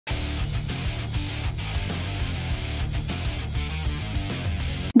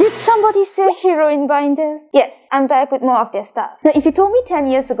Somebody say Heroine Binders. Yes, I'm back with more of their stuff. Now, if you told me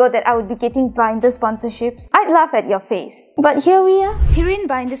 10 years ago that I would be getting binder sponsorships, I'd laugh at your face. But here we are. Heroine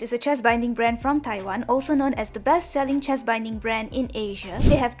Binders is a chest binding brand from Taiwan, also known as the best-selling chest binding brand in Asia.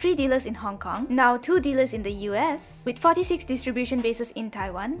 They have 3 dealers in Hong Kong, now 2 dealers in the US, with 46 distribution bases in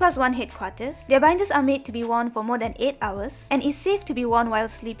Taiwan, plus 1 headquarters. Their binders are made to be worn for more than 8 hours and is safe to be worn while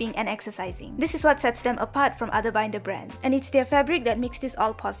sleeping and exercising. This is what sets them apart from other binder brands, and it's their fabric that makes this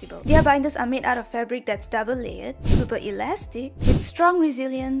all possible. Their binders are made out of fabric that's double layered, super elastic, with strong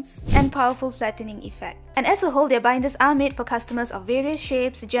resilience and powerful flattening effect. And as a whole, their binders are made for customers of various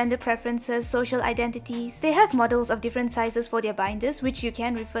shapes, gender preferences, social identities. They have models of different sizes for their binders, which you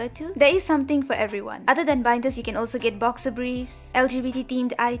can refer to. There is something for everyone. Other than binders, you can also get boxer briefs, LGBT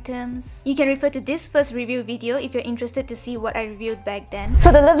themed items. You can refer to this first review video if you're interested to see what I reviewed back then.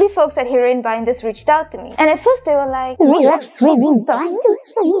 So the lovely folks at Heroine Binders reached out to me, and at first they were like, "We have swimming binders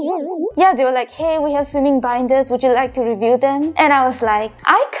for you." Yeah, they were like, "Hey, we have swimming binders, would you like to review them?" And I was like,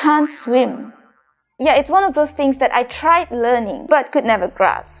 I can't swim. Yeah, it's one of those things that I tried learning but could never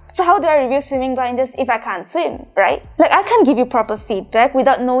grasp. So how do I review swimming binders if I can't swim, right? Like, I can't give you proper feedback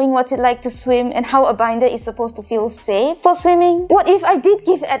without knowing what's it like to swim and how a binder is supposed to feel safe for swimming. What if I did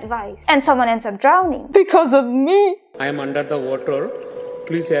give advice and someone ends up drowning because of me? I am under the water.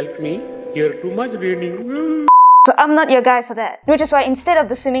 Please help me. Here too much raining. So I'm not your guy for that. Which is why instead of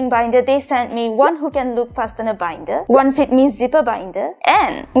the swimming binder, they sent me 1 hook and loop fastener binder, 1 fit me zipper binder,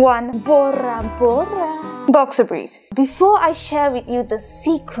 and 1 Bora Bora boxer briefs. Before I share with you the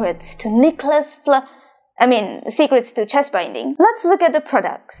secrets to secrets to chest binding, let's look at the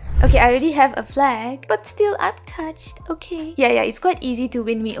products. Okay, I already have a flag, but still I'm touched, okay? Yeah, it's quite easy to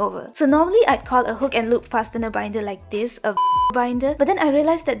win me over. So normally I'd call a hook and loop fastener binder like this a binder, but then I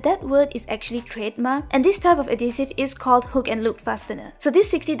realized that that word is actually trademarked, and this type of adhesive is called hook and loop fastener. So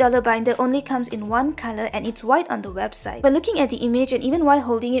this $60 binder only comes in 1 color and it's white on the website. But looking at the image and even while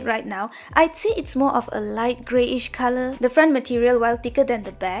holding it right now, I'd say it's more of a light grayish color. The front material, while thicker than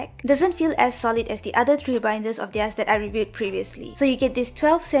the back, doesn't feel as solid as the other 3 binders of theirs that I reviewed previously. So you get this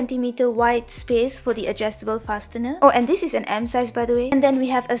 12cm wide space for the adjustable fastener. Oh, and this is an M size, by the way. And then we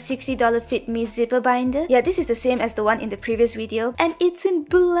have a $60 Fit Me zipper binder. Yeah, this is the same as the one in the previous video, and it's in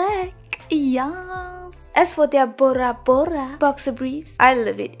black. Yes. As for their Bora Bora boxer briefs, I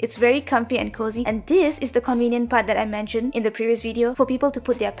love it. It's very comfy and cozy, and this is the convenient part that I mentioned in the previous video for people to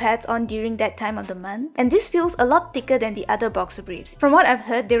put their pads on during that time of the month. And this feels a lot thicker than the other boxer briefs. From what I've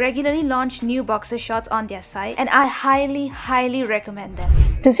heard, they regularly launch new boxer shorts on their site, and I highly recommend them.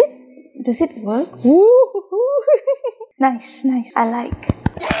 Does it work? Nice. I like.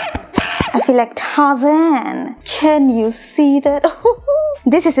 I feel like Tarzan. Can you see that?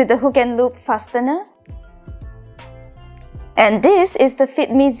 This is with the hook and loop fastener. And this is the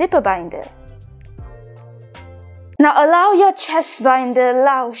Fit Me zipper binder. Now allow your chest binder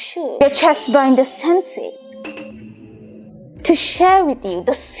Lao Shu, your chest binder sensei, to share with you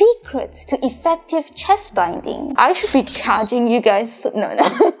the secrets to effective chest binding. I should be charging you guys for...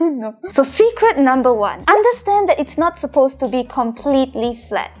 No. So secret number 1. Understand that it's not supposed to be completely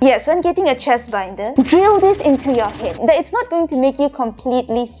flat. Yes, when getting a chest binder, drill this into your head, that it's not going to make you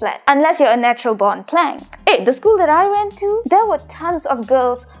completely flat, unless you're a natural born plank. Hey, the school that I went to, there were tons of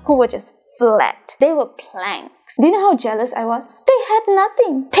girls who were just flat. They were planks. Do you know how jealous I was? They had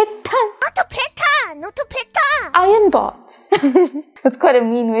nothing. Not to peta. Iron bots. That's quite a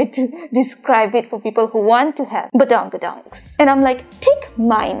mean way to describe it for people who want to have badongadonks. And I'm like, take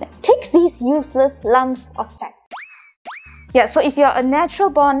mine. Take these useless lumps of fat. Yeah, so if you're a natural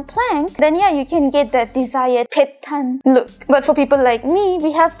born plank, then yeah, you can get that desired petan look. But for people like me,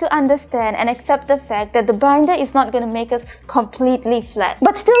 we have to understand and accept the fact that the binder is not going to make us completely flat,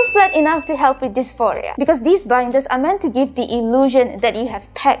 but still flat enough to help with dysphoria. Because these binders are meant to give the illusion that you have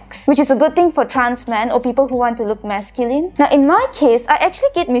pecs, which is a good thing for trans men or people who want to look masculine. Now in my case, I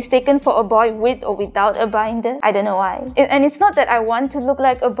actually get mistaken for a boy with or without a binder. I don't know why. And it's not that I want to look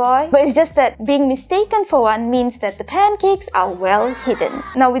like a boy, but it's just that being mistaken for one means that the pancakes are well hidden.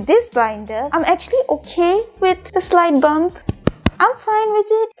 Now with this binder, I'm actually okay with a slight bump. I'm fine with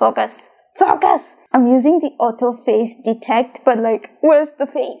it. Focus. I'm using the auto face detect, but like, where's the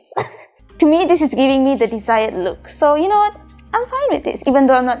face? To me, this is giving me the desired look. So you know what? I'm fine with this, even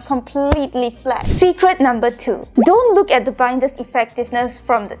though I'm not completely flat. Secret number 2. Don't look at the binder's effectiveness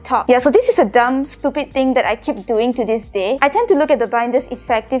from the top. Yeah, so this is a dumb, stupid thing that I keep doing to this day. I tend to look at the binder's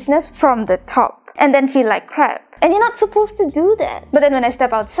effectiveness from the top and then feel like crap. And you're not supposed to do that. But then when I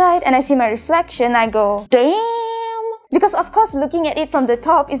step outside and I see my reflection, I go, damn, Because of course looking at it from the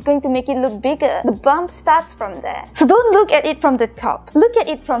top is going to make it look bigger. The bump starts from there. So don't look at it from the top. Look at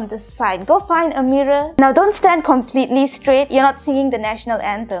it from the side. Go find a mirror. Now don't stand completely straight. You're not singing the national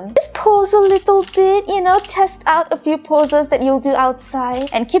anthem. Just pose a little bit, you know, test out a few poses that you'll do outside.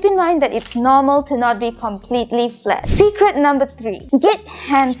 And keep in mind that it's normal to not be completely flat. Secret number 3. Get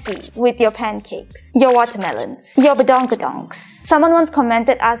handsy with your pancakes, your watermelons, your badonkadonks. Someone once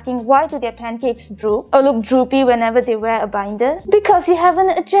commented asking why do their pancakes droop or look droopy whenever they wear a binder? Because you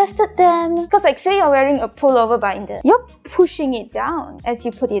haven't adjusted them. Because like say you're wearing a pullover binder, you're pushing it down as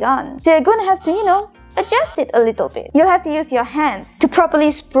you put it on. So you're gonna have to, you know, adjust it a little bit. You'll have to use your hands to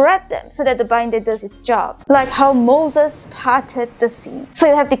properly spread them so that the binder does its job. Like how Moses parted the sea. So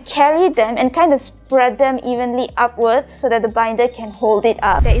you'll have to carry them and kind of spread them evenly upwards so that the binder can hold it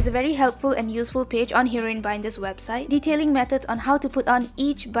up. There is a very helpful and useful page on Heroine Binders website detailing methods on how to put on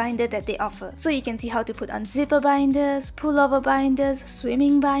each binder that they offer. So you can see how to put on zipper binders, pullover binders,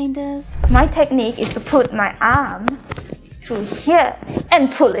 swimming binders. My technique is to put my arm through here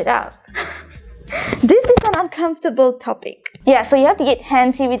and pull it out. This is an uncomfortable topic. Yeah, so you have to get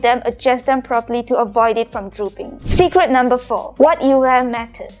handsy with them, adjust them properly to avoid it from drooping. Secret number 4. What you wear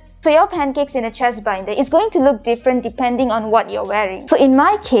matters. So your pancakes in a chest binder is going to look different depending on what you're wearing. So in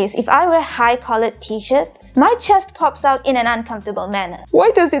my case, if I wear high-collared t-shirts, my chest pops out in an uncomfortable manner. Why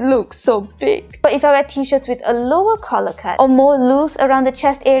does it look so big? But if I wear t-shirts with a lower collar cut or more loose around the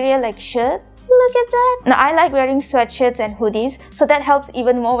chest area like shirts, look at that. Now I like wearing sweatshirts and hoodies, so that helps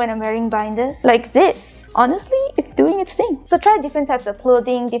even more when I'm wearing binders. Like this. Honestly, it's doing its thing. So try different types of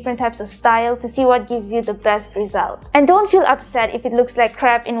clothing, different types of style to see what gives you the best result. And don't feel upset if it looks like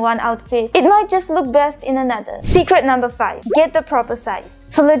crap in one outfit. It might just look best in another. Secret number 5. Get the proper size.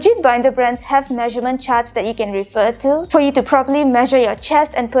 So legit binder brands have measurement charts that you can refer to for you to properly measure your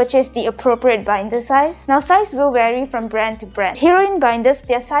chest and purchase the appropriate binder size. Now size will vary from brand to brand. Heroine Binders,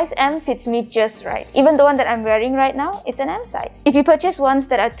 their size M fits me just right. Even the one that I'm wearing right now, it's an M size. If you purchase ones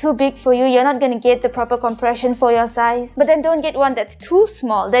that are too big for you, you're not going to get the proper compression for your size. But then don't get one that's too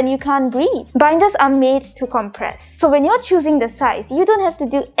small, then you can't breathe. Binders are made to compress. So when you're choosing the size, you don't have to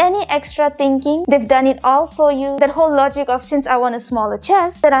do any extra thinking. They've done it all for you. That whole logic of since I want a smaller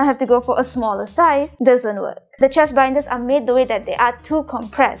chest, then I have to go for a smaller size doesn't work. The chest binders are made the way that they are to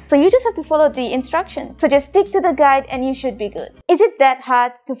compress. So you just have to follow the instructions. So just stick to the guide and you should be good. Is it that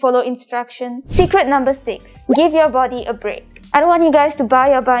hard to follow instructions? Secret number 6. Give your body a break. I don't want you guys to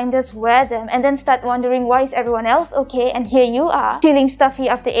buy your binders, wear them, and then start wondering why is everyone else okay and here you are feeling stuffy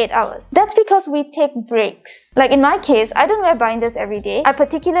after 8 hours. That's because we take breaks. Like in my case, I don't wear binders every day. I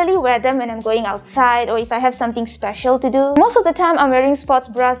particularly wear them when I'm going outside or if I have something special to do. Most of the time, I'm wearing sports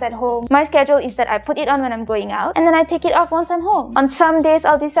bras at home. My schedule is that I put it on when I'm going out and then I take it off once I'm home. On some days,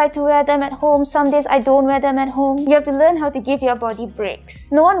 I'll decide to wear them at home. Some days, I don't wear them at home. You have to learn how to give your body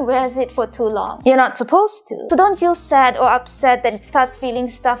breaks. No one wears it for too long. You're not supposed to. So don't feel sad or upset that it starts feeling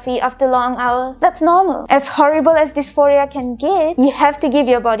stuffy after long hours. That's normal. As horrible as dysphoria can get, you have to give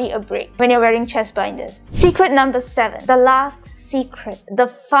your body a break when you're wearing chest binders. Secret number 7. The last secret, the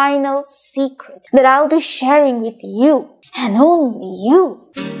final secret that I'll be sharing with you and only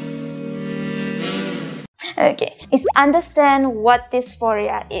you. Okay, is understand what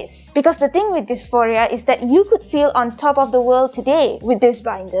dysphoria is. Because the thing with dysphoria is that you could feel on top of the world today with this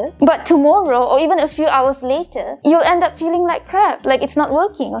binder, but tomorrow or even a few hours later, you'll end up feeling like crap, like it's not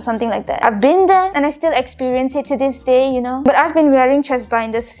working or something like that. I've been there and I still experience it to this day, you know. But I've been wearing chest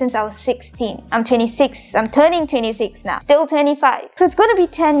binders since I was 16. I'm 26. I'm turning 26 now. Still 25. So it's going to be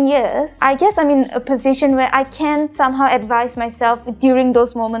 10 years. I guess I'm in a position where I can somehow advise myself during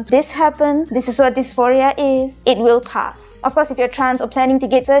those moments. This happens. This is what dysphoria is. It will pass. Of course, if you're trans or planning to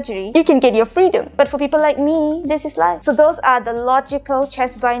get surgery, you can get your freedom. But for people like me, this is life. So those are the logical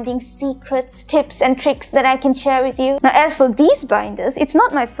chest binding secrets, tips and tricks that I can share with you. Now as for these binders, it's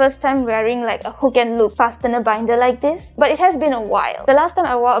not my first time wearing like a hook and loop fastener binder like this, but it has been a while. The last time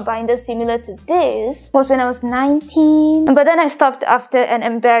I wore a binder similar to this was when I was 19, but then I stopped after an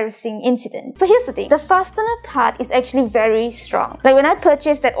embarrassing incident. So here's the thing, the fastener part is actually very strong. Like when I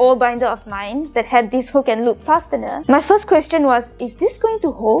purchased that old binder of mine that had this hook and loop fastener, my first question was, is this going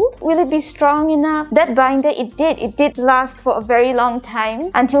to hold? Will it be strong enough? That binder, it did last for a very long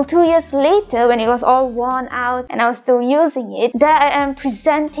time until 2 years later when it was all worn out and I was still using it. There I am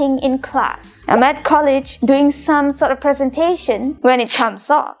presenting in class. I'm at college doing some sort of presentation when it comes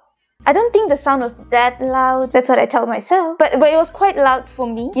off. I don't think the sound was that loud, that's what I tell myself, but it was quite loud for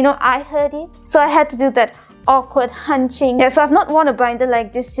me. You know, I heard it, so I had to do that awkward hunching. Yeah, so I've not worn a binder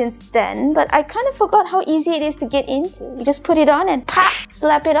like this since then, but I kind of forgot how easy it is to get into. You just put it on and pop,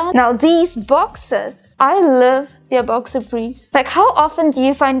 slap it on. Now these boxers, I love their boxer briefs. Like, how often do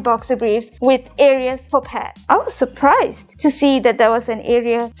you find boxer briefs with areas for pads? I was surprised to see that there was an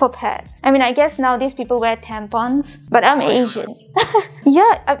area for pads. I mean, I guess nowadays people wear tampons, but I'm Asian.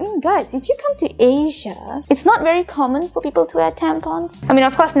 Yeah, I mean, guys, if you come to Asia, it's not very common for people to wear tampons. I mean,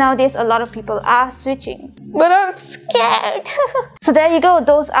 of course, nowadays a lot of people are switching, but I'm scared. So there you go.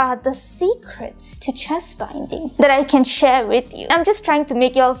 Those are the secrets to chest binding that I can share with you. I'm just trying to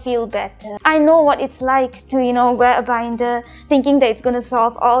make y'all feel better. I know what it's like to, wear a binder, thinking that it's going to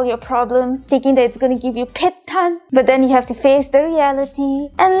solve all your problems, thinking that it's going to give you pittan, but then you have to face the reality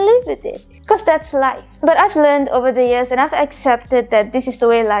and live with it, because that's life. But I've learned over the years and I've accepted that this is the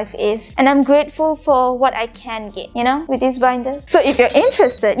way life is, and I'm grateful for what I can get, with these binders. So if you're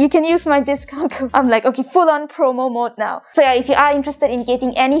interested, you can use my discount code. I'm like, okay, full on promo mode now. So yeah, if you are interested in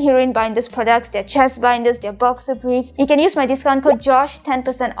getting any Heroine Binders products, their chest binders, their boxer briefs, you can use my discount code Josh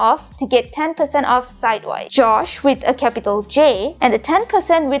 10% off to get 10% off site-wide. Josh with a capital J and the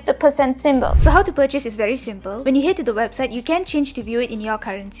 10% with the percent symbol. So how to purchase is very simple. When you head to the website, you can change to view it in your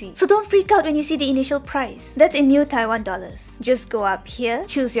currency. So don't freak out when you see the initial price. That's in new Taiwan dollars. Just go up here,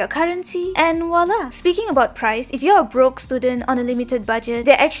 choose your currency, and voila! Speaking about price, if you're a broke student on a limited budget,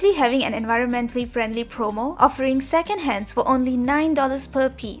 they're actually having an environmentally friendly promo offering second hands for only $9 per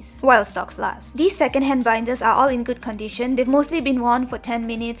piece while stocks last. These second-hand binders are all in good condition. They've mostly been worn for 10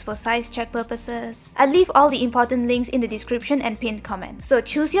 minutes for size check purposes. I'll leave all the important links in the description and pinned comment. So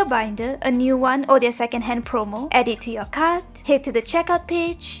choose your binder, a new one or their second-hand promo, add it to your cart, head to the checkout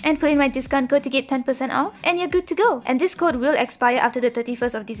page, and put in my discount code to get 10% off, and you're good to go. And this code will expire after the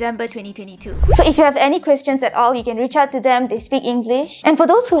 31st of December 2022. So if you have any questions at all, you can reach out to them. They speak English. And for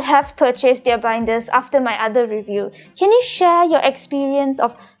those who have purchased their binders after my other review, can you share your experience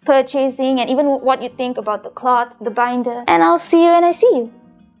of purchasing and even what you think about the cloth, the binder? And I'll see you when I see you.